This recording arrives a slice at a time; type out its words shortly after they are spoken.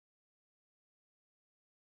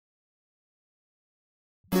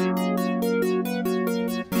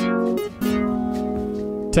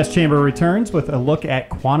Test Chamber returns with a look at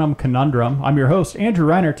Quantum Conundrum. I'm your host, Andrew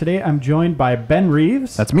Reiner. Today I'm joined by Ben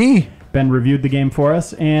Reeves. That's me. Ben reviewed the game for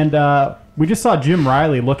us, and we just saw Jim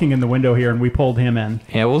Reilly looking in the window here, and we pulled him in.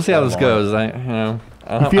 Yeah, we'll see how this goes.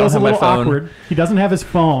 He feels a little awkward. He doesn't have his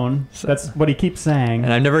phone. That's what he keeps saying.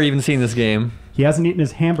 And I've never even seen this game. He hasn't eaten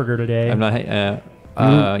his hamburger today. I'm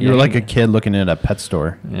not. You're like a kid looking at a pet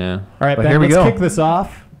store. Yeah. All right, But Ben, here we let's go. kick this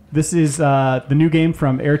off. This is the new game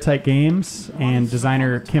from Airtight Games and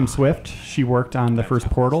designer Kim Swift. She worked on the first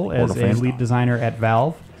Portal as a lead designer at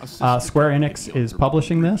Valve. Square Enix is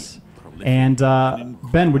publishing this. And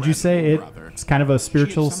Ben, would you say it's kind of a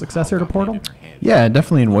spiritual successor to Portal? Yeah,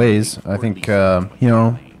 definitely in ways. I think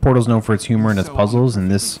Portal's known for its humor and its puzzles,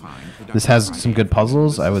 and this has some good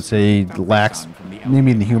puzzles. I would say lacks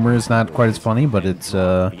maybe the humor is not quite as funny, but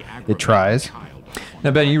it tries. Now,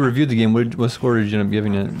 Ben, you reviewed the game. What score did you end up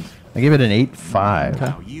giving it? I gave it an 8.5.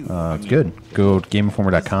 Okay. It's good. Go to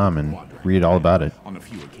GameInformer.com and read all about it.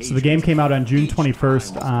 So the game came out on June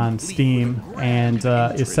 21st on Steam and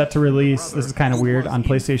is set to release, this is kind of weird, on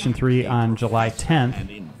PlayStation 3 on July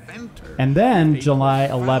 10th. And then July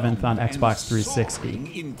 11th on Xbox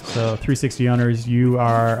 360. So 360 owners, you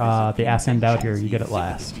are the ass end out here. You get it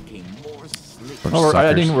last.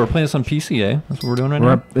 I think we're playing this on PC, eh? That's what we're doing right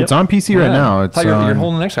now? It's on PC right now. It's you're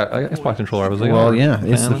holding an Xbox controller. I was like, well, yeah,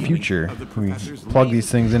 it's the future. We plug these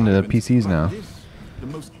things into PCs now.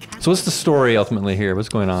 So what's the story ultimately here? What's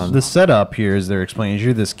going on? The setup here is they're explaining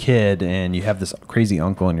you're this kid and you have this crazy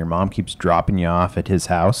uncle and your mom keeps dropping you off at his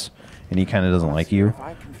house and he kind of doesn't like you.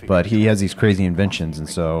 But he has these crazy inventions, and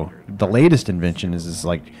so the latest invention is this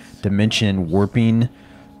like dimension warping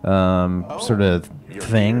sort of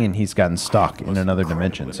thing, and he's gotten stuck in another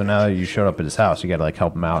dimension. So now that you showed up at his house, you got to like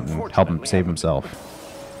help him out and help him save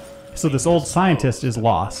himself. So this old scientist is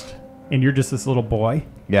lost, and you're just this little boy.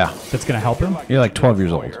 Yeah, that's gonna help him. You're like 12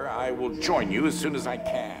 years old. I will join you as soon as I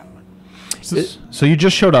can. So you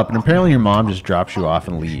just showed up, and apparently your mom just drops you off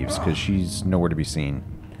and leaves because she's nowhere to be seen.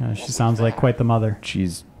 She sounds like quite the mother.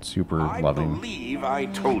 She's super loving. I believe I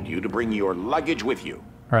told you to bring your luggage with you.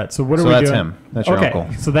 All right, so what are we doing? So that's him. That's your uncle.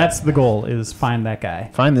 So that's the goal, is find that guy.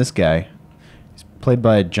 Find this guy. He's played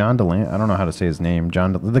by John DeLance. I don't know how to say his name.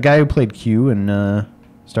 The guy who played Q in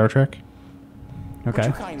Star Trek.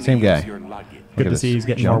 Okay. Same guy. Good to see he's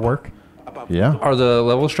getting more work. Yeah. Are the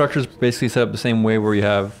level structures basically set up the same way where you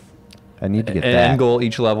have I need to get an that. end goal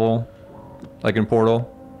each level, like in Portal?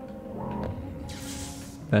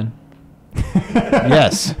 Ben?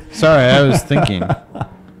 Yes. Sorry, I was thinking.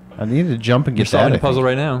 I need to jump and get You're solving that. the puzzle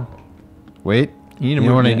right now. Wait. You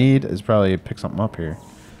know what I need is probably pick something up here.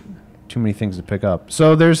 Too many things to pick up.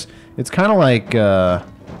 So it's kind of like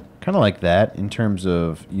that in terms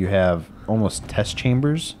of you have almost test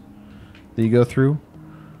chambers that you go through,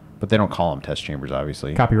 but they don't call them test chambers,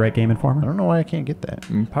 obviously. Copyright Game Informer. I don't know why I can't get that.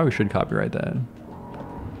 You probably should copyright that.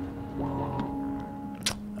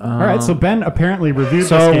 All right, so Ben apparently reviewed this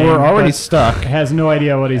So game, we're already but stuck. has no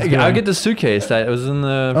idea what he's doing. I'll get the suitcase that was in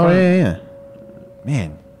the Oh, front. yeah.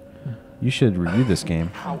 Man, you should review this game.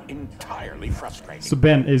 How entirely frustrating. So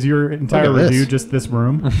Ben, is your entire Look at review this. just this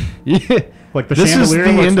room? Yeah. Like the This is chandelier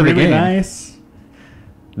the looks end of the really game. nice.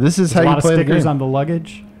 This is There's how a you lot of play the stickers game. on the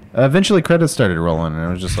luggage. Eventually, credits started rolling, and I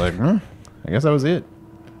was just like, I guess that was it.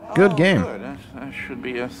 Good game. Good. That should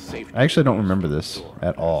be a safe. I actually don't remember this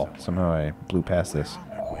at all. Somehow I blew past this.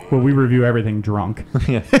 Well, we review everything drunk.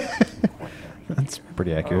 Yeah. That's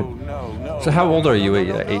pretty accurate. No. So how old are you?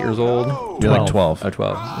 8 years old? You're like 12. Oh,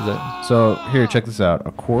 12. Is that? So here, check this out.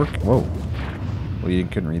 A cork. Whoa. Well, you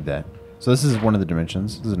couldn't read that. So this is one of the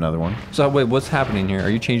dimensions. This is another one. So wait, what's happening here? Are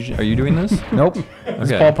you changing? Are you doing this? Nope.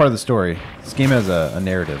 It's all part of the story. This game has a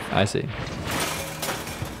narrative. I see.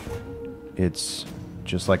 It's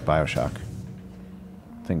just like BioShock.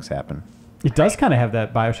 Things happen. It does kind of have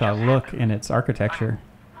that BioShock look in its architecture.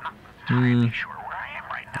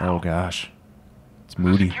 Oh gosh. It's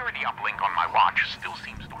moody.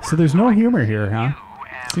 So there's no humor here, huh?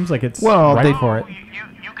 Seems like it's Well, right they- for it.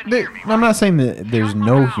 I'm not saying that there's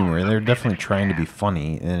no humor. They're definitely trying to be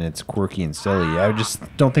funny, and it's quirky and silly. I just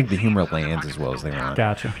don't think the humor lands as well as they want.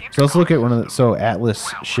 Gotcha. So let's look at one of the... So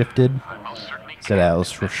Atlas shifted. Instead Atlas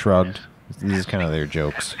shrugged. These is kind of their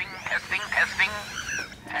jokes.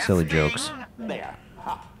 Silly jokes. There.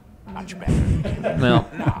 Ha. Much better. Well,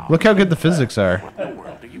 Look how good the physics are. What in the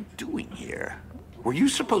world are you doing here? Were you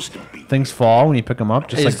supposed to be? Things fall when you pick them up,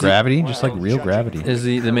 just Is like the- gravity, just like real gravity. is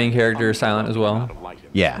the main character silent as well?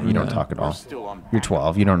 Yeah, you don't talk at all. You're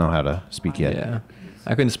 12. You don't know how to speak yet. Yeah. I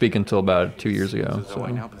couldn't speak until about 2 years ago. Though I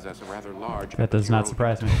So. now possess a rather large. That does not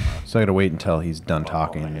surprise me. So I gotta wait until he's done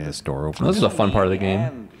talking and his door opens. This is a fun part of the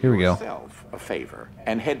game. Here we go. Yourself. a favor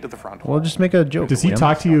and head to the front hall. Well, just make a joke. Does he Liam.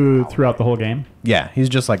 talk to you throughout the whole game? Yeah, he's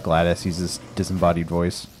just like Gladys. He's this disembodied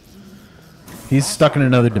voice. He's stuck in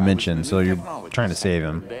another dimension, so you're trying to save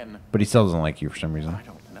him. But he still doesn't like you for some reason.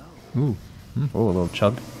 Ooh. Oh, a little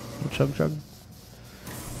chug. A little chug chug.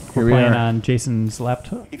 Here We're we playing are. on Jason's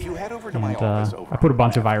laptop. If you head over to And my office I put a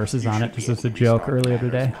bunch of viruses on it just as a joke earlier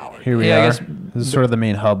today. Here we Yeah, I are. guess- This is sort of the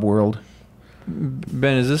main hub world.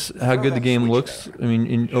 Ben, is this how good the game looks? I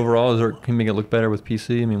mean, overall, can you make it look better with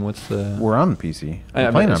PC? I mean, what's the... We're on the PC. I We're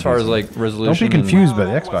mean, playing as on far PC. as like Don't resolution. be confused by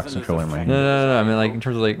the Xbox controller in my hand. No. I mean, like in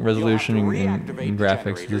terms of like resolution and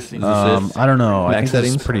graphics. Is this it? I don't know. I Max think this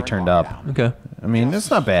is settings? pretty turned up. Okay. I mean, it's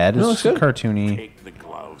not bad. It's No, it's just good. cartoony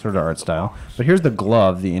sort of art style. But here's the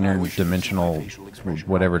glove, the interdimensional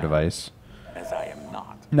whatever device. As I am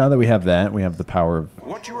not. Now that we have that, we have the power of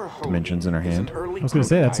What you are holding dimensions in our is an hand. early I was going to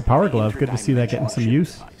say, that's a power glove. Good to see that interdimensional getting some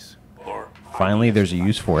use. device. Or Finally, there's a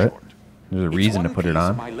use for it. There's a it's reason to one put it piece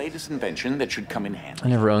on. My latest invention that should come in handy. I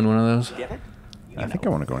never owned one of those. Get it? I think I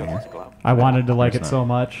want to go in here. I wanted to like it not. so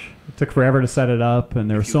much. It took forever to set it up, and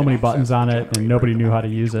there were so many buttons on it, and nobody knew how to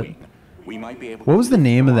use it. We might be able What to was the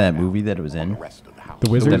name of that movie that it was in? the rest of the house. The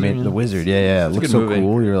Wizard? That made the Wizard. Yeah. It a looks good so movie.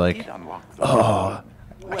 cool. You're like, Unlock the oh,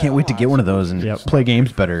 I can't wait to get one of those and Yep. play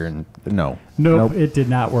games better. And no, Nope, it did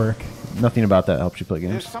not work. nothing about that helps you play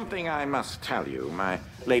There's games. something I must tell you. My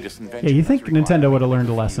latest invention. Yeah, you think has required Nintendo would have learned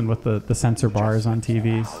a lesson with the sensor bars on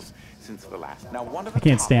TVs. since the last. Now, one of I the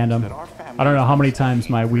can't stand them. problems that our I don't know how many family times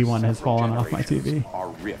my Wii one has for fallen off my generations TV. Are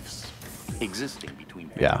rifts existing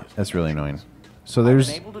between Yeah, phases. that's really annoying. So there's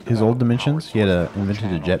I've been able to his old develop dimensions. He had power source invented a which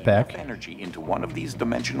channel enough jetpack, energy into one of these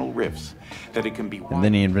dimensional rifts that it can be and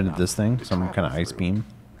then he wide invented enough this thing, to some travel kind of ice through. beam.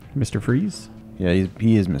 Mr. Freeze? Yeah,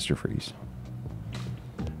 he is Mr. Freeze.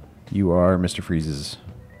 You are Mr. Freeze's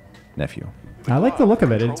nephew. I like the look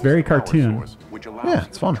of it. It's very Power cartoon. source, which allows Yeah, you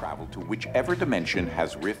it's to fun. travel to whichever dimension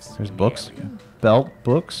has rifts. There's in the books, area. belt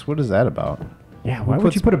books. What is that about? Yeah, why would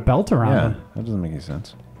puts- you put a belt around Yeah, it? that doesn't make any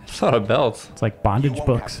sense. It's not a belt. It's like You bondage won't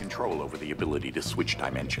books. have control over the ability to switch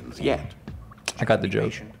dimensions yet. I got the joke,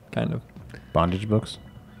 Patient. kind of. Bondage books.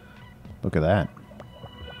 Look at that.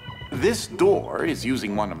 This door is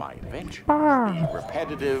using one of my inventions. The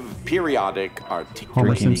repetitive, periodic, Homer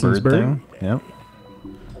articulating Simpson's bird bird? thing. Yep.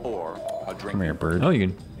 or a drinking Come here, bird. Oh, you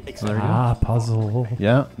can. There you go. Ah, puzzle.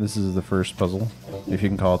 Yeah, this is the first puzzle, if you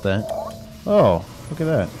can call it that. Oh, look at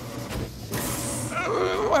that.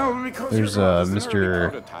 There's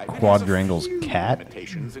Mr. Quadrangle's cat.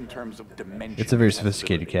 It's a very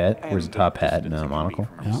sophisticated cat. Wears a top hat and a monocle.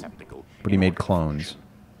 But he made clones.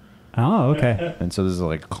 Oh, okay. And so this is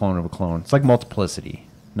like a clone of a clone. It's like Multiplicity.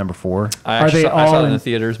 Number 4. I Are actually they saw, I saw all it in in- the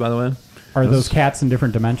theaters, by the way. Are those cats in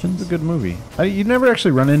different dimensions? It's a good movie. You never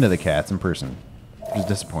actually run into the cats in person, which is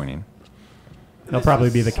disappointing. They'll probably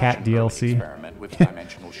be the cat DLC.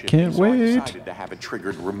 Can't So I wait. decided to have it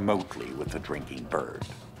triggered remotely with the drinking bird.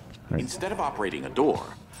 Instead of operating a door,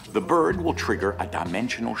 the bird will trigger a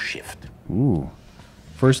dimensional shift. Ooh.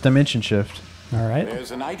 First dimension shift. All right.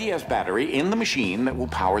 There's an IDS battery in the machine that will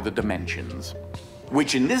power the dimensions,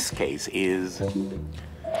 which in this case is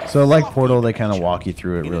So like Portal, they kind of walk you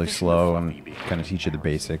through it really slow and kind of teach you the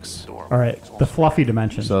basics. All right. The fluffy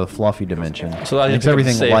dimension. So the fluffy dimension So I makes pick up the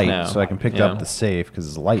everything safe light, now. so I can pick Yeah. up the safe because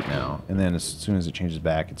it's light now. And then as soon as it changes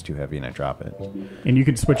back, it's too heavy and I drop it. And you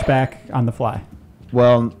can switch back on the fly.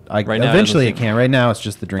 Well, Right now, it eventually it doesn't- can. Right now, it's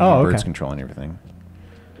just the drinking Oh, birds okay. controlling everything.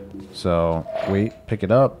 So wait, pick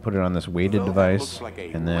it up, put it on this weighted device,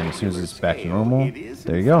 and then as soon as it's back to normal,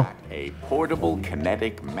 there you go. a portable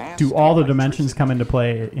kinetic mass. Do all the dimensions come into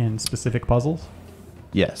play in specific puzzles?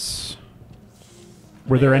 Yes.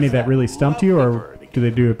 Were there any that really stumped you, or do they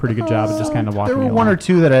do a pretty good job of just kind of walking There were you one or along?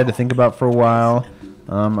 two that I had to think about for a while.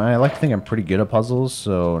 I like to think I'm pretty good at puzzles,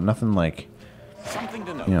 so nothing like, Something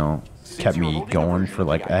to know. you know, kept me going for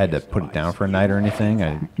like, I had to put it down for a night or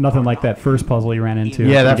anything. Nothing like that first puzzle you ran into.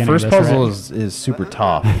 Yeah, at the that beginning of first this, puzzle right? is super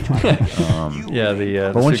tough. Yeah,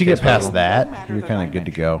 the. But once you get past puzzle. that, you're kind of good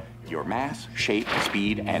to go. Your mass, shape,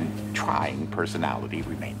 speed, and trying personality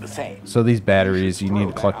remain the same. So these batteries, you need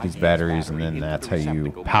to collect these batteries, and then that's how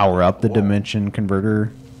you power up the dimension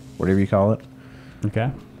converter, whatever you call it. Okay.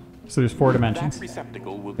 So there's 4 That dimensions.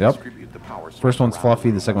 receptacle will Yep. distribute the power source First one's around fluffy,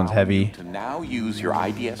 you, the second one's allowing heavy. you to now use your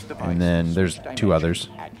IDS device. And then to there's switch 2 others.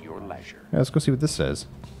 dimensions at your leisure. Yeah, let's go see what this says.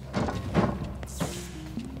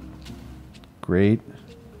 Great.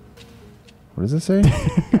 What does it say?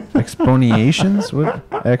 Exponentiations? What?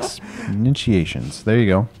 Exponentiations. There you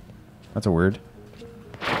go. That's a word.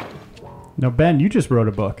 No, Ben, you just wrote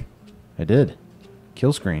a book. I did.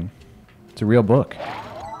 Kill Screen. It's a real book.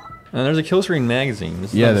 And there's a kill screen magazine.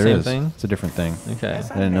 Is Yeah, that the there same is. thing? It's a different thing. Okay. I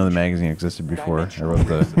didn't know the magazine existed before I wrote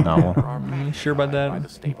the novel. You sure about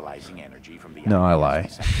that? No, I lie.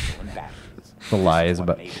 The lie is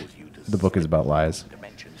about. The book is about lies.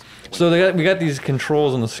 So we got these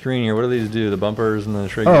controls on the screen here. What do these do? The bumpers and the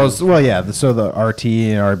triggers? Oh, so, well, yeah. So the RT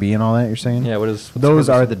and RB and all that you're saying? Yeah, what's Those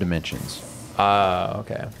are the dimensions. Ah,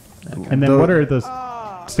 okay. And then what are the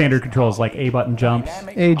standard controls, like A button jumps?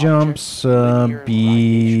 A jumps,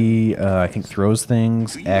 B, I think throws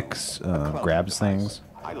things, X grabs things,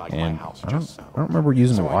 and I don't remember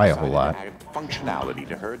using the Y a whole lot.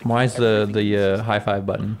 Why is the high five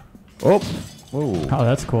button? Oh, whoa, Oh,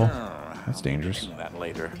 that's cool. that's dangerous. That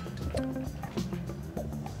later.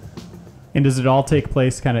 And does it all take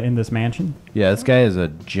place kind of in this mansion? Yeah, this guy has a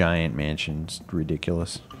giant mansion. It's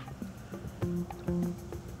ridiculous.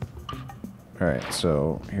 All right,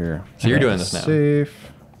 so here. So you're doing this now.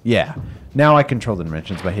 Safe. Yeah. Now I control the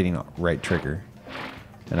dimensions by hitting the right trigger,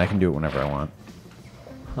 and I can do it whenever I want.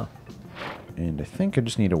 Huh. And I think I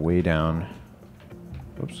just need to weigh down.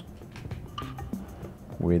 Whoops.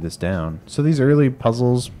 Weigh this down. So these early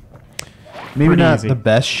puzzles, maybe Pretty not easy. the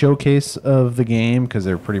best showcase of the game because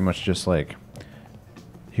they're pretty much just like,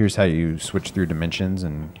 here's how you switch through dimensions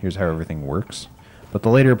and here's how everything works. But the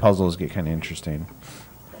later puzzles get kind of interesting.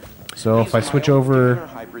 So if I switch over,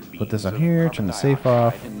 put this on here, turn the safe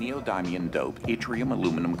off. See what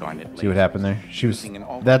happened there? She was.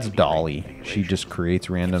 That's Dolly. She just creates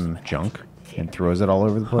random junk and throws it all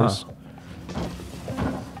over the place.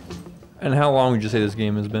 And how long would you say this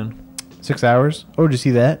game has been? 6 hours. Oh, did you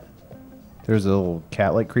see that? There's a little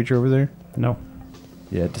cat-like creature over there. No.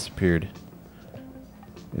 Yeah, it disappeared.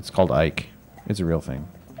 It's called Ike. It's a real thing.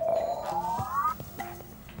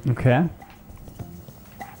 Okay.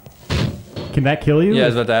 Can that kill you? Yeah, I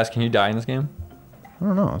was about to ask, can you die in this game? I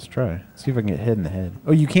don't know. Let's try. See if I can get hit in the head.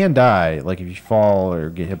 Oh, you can die, like if you fall or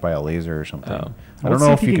get hit by a laser or something. Oh. I don't Let's know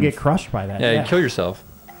see if you can get crushed by that. Yeah, you kill yourself.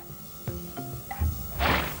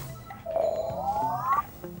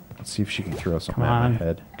 Let's see if she can throw something Come at on. my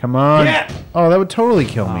head. Come on. Yeah. Oh, that would totally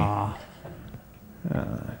kill me. Aw.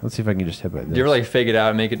 Let's see if I can just hit by this. Do you ever like fake it out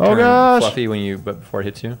and make it Oh, turn gosh. fluffy before it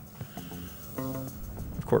hits you?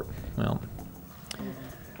 Of course. Well,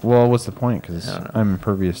 Well, what's the point? Because I don't know. I'm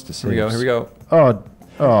impervious to saves. here we go. Oh,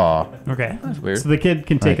 oh. Okay. That's weird. So the kid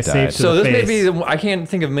can take I a save died. to So the this may face. be. I can't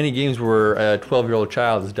think of many games where a 12-year-old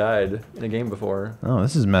child has died in a game before. Oh,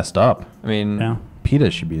 this is messed up. I mean, Yeah.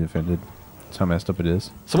 PETA should be offended. That's how messed up it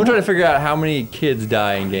is. someone try to figure out how many kids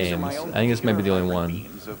die in games. I think this might be the only one. You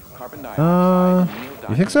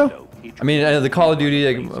think so? I mean, the Call of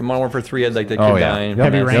Duty, like Modern Warfare 3 had like the kid Oh, yeah. dying.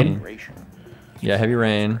 Yep. Heavy Yep. Rain. Yeah, Heavy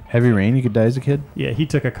Rain. Heavy Rain, you could die as a kid? Yeah, he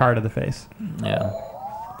took a car to the face. Yeah.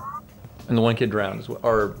 And the one kid drowned as well,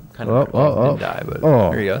 or kind Oh, of didn't die, but oh.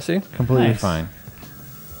 there you go. See? Completely Nice. fine.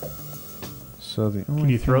 So the Can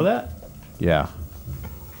you throw that? Yeah.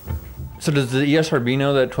 So does the ESRB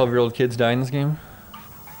know that 12-year-old kids die in this game?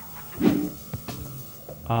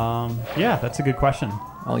 Yeah, that's a good question.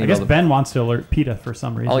 I'll I email guess them. Ben wants to alert PETA for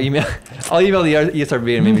some reason. I'll email the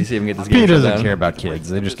ESRB and maybe see if we can get this game PETA shut doesn't down. care about kids.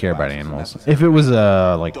 They just care about animals. If it was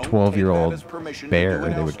a like 12-year-old bear,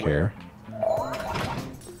 they would care.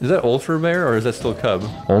 Is that old for a bear or is that still a cub?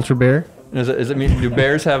 Ultra bear? Is it mean do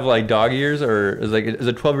bears have like dog ears or is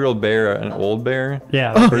a 12-year-old bear an old bear?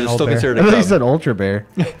 Yeah. Or is an it old still bear. considered I a thought you cub? said ultra bear.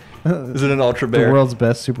 Is it an ultra The bear? world's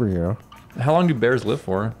best superhero. How long do bears live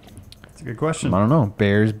for? That's a good question. I don't know.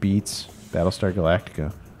 Bears beats Battlestar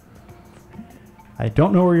Galactica. I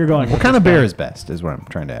don't know where you're going. What kind of bear is best is what I'm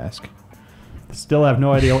trying to ask. Still have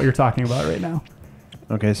no idea what you're talking about right now.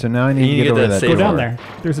 Okay, so now I need You to get over that that save Go down door. there.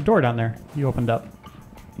 There's a door down there. You opened up.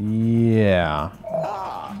 Yeah.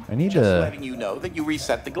 I need Just to... letting you know that you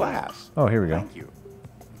reset the glass. Oh, here we go. Thank you.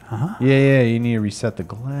 Yeah, you need to reset the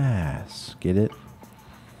glass. Get it?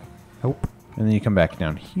 Nope. And then you come back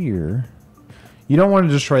down here. You don't want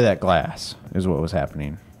to destroy that glass, is what was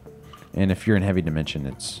happening. And if you're in heavy dimension,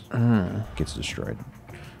 it gets destroyed.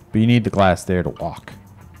 But you need the glass there to walk.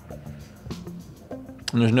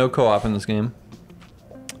 And there's no co-op in this game.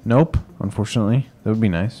 Nope, unfortunately. That would be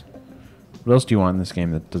nice. What else do you want in this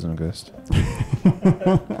game that doesn't exist?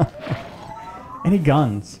 Any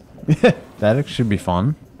guns? That should be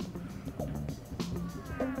fun.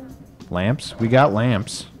 Lamps? We got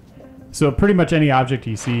lamps. So pretty much any object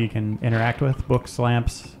you see you can interact with. Books,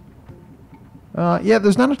 lamps. Yeah,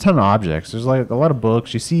 there's not a ton of objects. There's like a lot of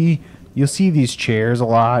books. You'll see these chairs a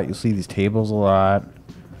lot. You'll see these tables a lot.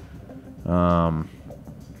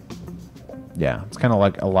 Yeah, it's kind of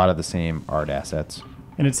like a lot of the same art assets.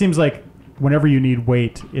 And it seems like whenever you need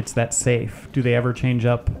weight, it's that safe. Do they ever change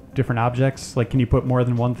up different objects? Like, can you put more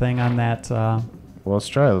than one thing on that? Well, let's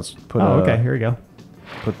try. Let's put. Oh, okay. Here we go.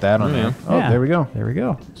 Put that on there. Oh, Yeah, there we go. There we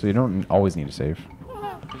go. So you don't always need to save.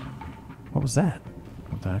 What was that?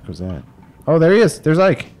 What the heck was that? Oh, there he is. There's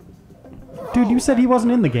Ike. Dude, you said he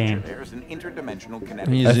wasn't in the game. There's an interdimensional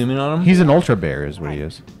Can you zoom in on him? He's an Ultra Bear, is what he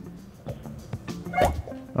is.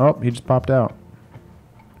 Oh, he just popped out.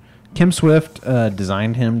 Kim Swift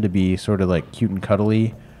designed him to be sort of like cute and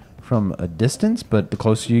cuddly from a distance, but the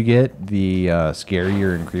closer you get, the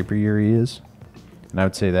scarier and creepier he is. And I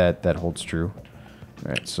would say that holds true.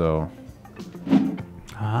 All right, so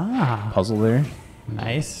puzzle there.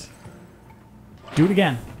 Nice. Do it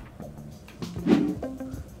again.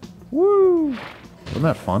 Woo! Wasn't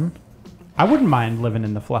that fun? I wouldn't mind living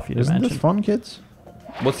in the fluffy Isn't dimension. this fun, kids?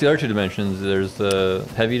 What's the other two dimensions? There's the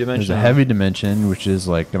heavy dimension. There's a heavy dimension, which is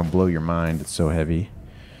like gonna blow your mind. It's so heavy.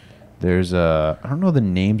 There's I don't know the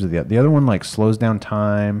names of the other one. Like slows down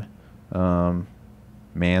time.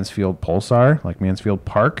 Mansfield Pulsar, like Mansfield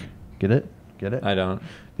Park. Get it? Get it? I don't.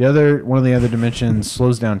 One of the other dimensions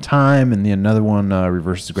slows down time, and the another one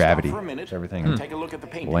reverses gravity. Stop for a minute So everything and take a look at the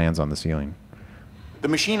painting. lands on the ceiling. The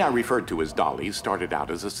machine I referred to as Dolly started out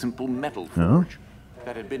as a simple metal forge.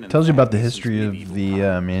 That had been in Tells you about the family history since of medieval the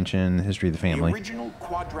times. mansion, the history of the The family. original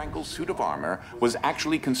quadrangle suit of armor was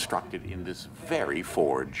actually constructed in this very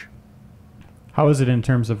forge. How is it in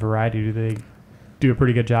terms of variety? Do they do a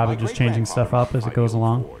pretty good job of just changing stuff up as it goes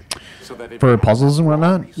along? For puzzles and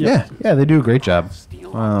whatnot? Yeah, they do a great job.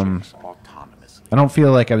 I don't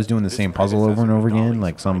feel like I was doing the same puzzle over and over again.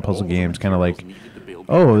 Like some puzzle games, kind of like,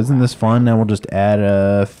 oh, isn't this fun? Now we'll just add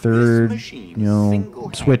a third,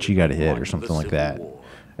 switch you got to hit or something like that.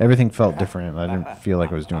 Everything felt different. I didn't feel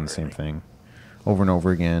like I was doing the same thing over and over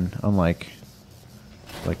again. Unlike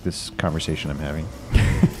this conversation I'm having.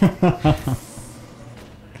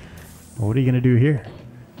 What are you gonna do here?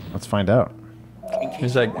 Let's find out.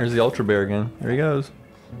 Here's the Ultra Bear again. There he goes.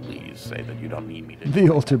 Please say that you don't need me to. The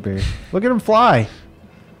Ultra Bear. Look at him fly.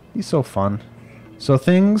 He's so fun. So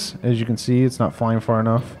things, as you can see, it's not flying far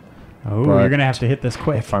enough. Oh, But you're gonna have to hit this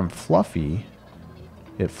quick. If I'm fluffy,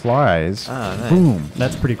 it flies. Ah, nice. Boom.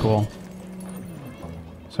 That's pretty cool.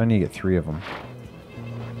 So I need to get 3 of them.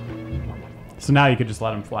 So now you could just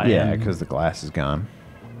let him fly Yeah, in. because the glass is gone.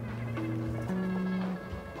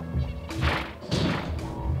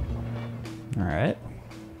 All right.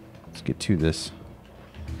 Let's get to this.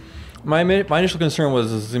 My initial concern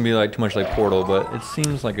was this is gonna be like too much like Portal, but it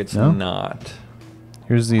seems like it's No? not.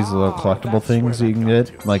 Here's these little collectible things that you can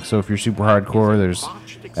get. Like, so if you're super hardcore, there's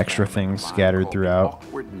extra things scattered throughout.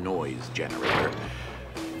 Awkward noise generator.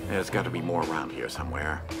 There's got to be more around here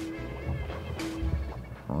somewhere.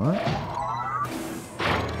 What?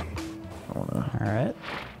 All right.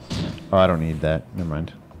 Oh, I don't need that. Never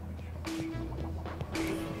mind.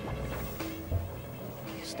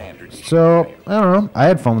 Standard. So, I don't know. I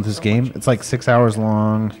had fun with this game. It's like 6 hours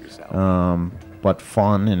long, but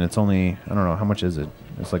fun, and it's only, I don't know, how much is it?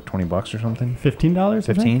 It's like $20 or something? $15?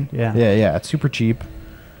 15? Yeah. Yeah, it's super cheap.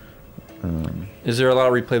 Is there a lot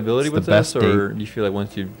of replayability It's with the this, best or do you feel like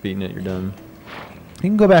once you've beaten it, you're done? You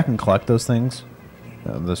can go back and collect those things,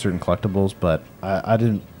 the certain collectibles, but I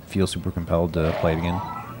didn't feel super compelled to play it again.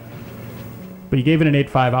 But you gave it an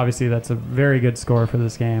 8.5. Obviously, that's a very good score for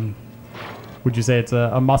this game. Would you say it's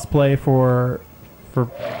a must-play for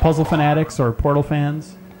puzzle fanatics or Portal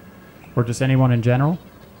fans, or just anyone in general?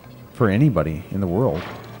 For anybody in the world.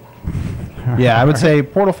 Yeah, I would say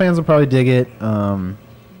Portal fans will probably dig it.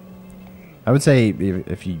 I would say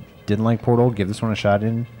if you didn't like Portal, give this one a shot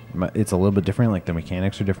in. It's a little bit different. Like, the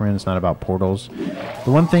mechanics are different. It's not about portals.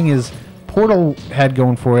 The one thing is, Portal had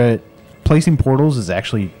going for it, placing portals is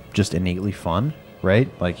actually just innately fun, right?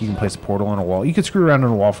 Like, you can place a portal on a wall. You could screw around on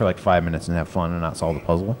a wall for like 5 minutes and have fun and not solve the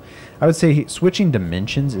puzzle. I would say switching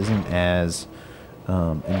dimensions isn't as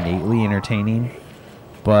innately entertaining,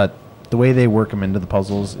 but the way they work them into the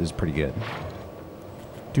puzzles is pretty good.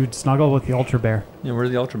 Dude, snuggle with the Ultra Bear. Yeah, where's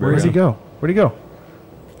the Ultra Bear? Where does he go? Where'd he go?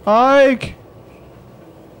 Ike!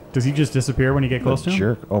 Does he just disappear when you get close to him?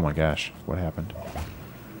 Jerk. Oh my gosh. What happened?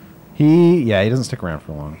 He doesn't stick around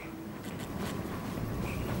for long.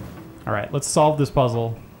 All right, let's solve this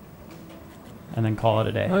puzzle and then call it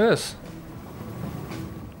a day. Oh, yes.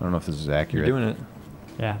 I don't know if this is You're accurate. doing it.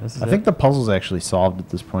 Yeah, this is I think the puzzle's actually solved at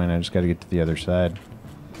this point. I just got to get to the other side.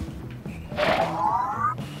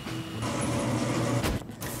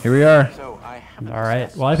 Here we are. So I haven't All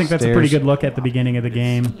right. Well, I think that's a pretty good look at the beginning of the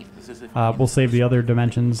game. We'll save the other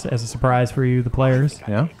dimensions as a surprise for you, the players.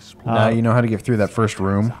 Yeah. Now you know how to get through that first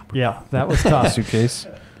room. Yeah, that was tough. Suitcase.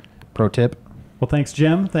 Pro tip. Well, thanks,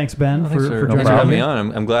 Jim. Thanks, Ben, Thanks for for joining having me. me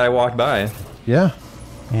on. I'm glad I walked by. Yeah.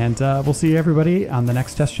 And we'll see everybody on the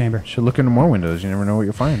next test chamber. Should look into more windows. You never know what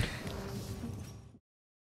you'll find.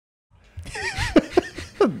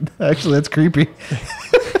 Actually, that's creepy.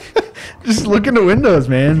 Just look into windows,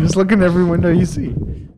 man. Just look in every window you see.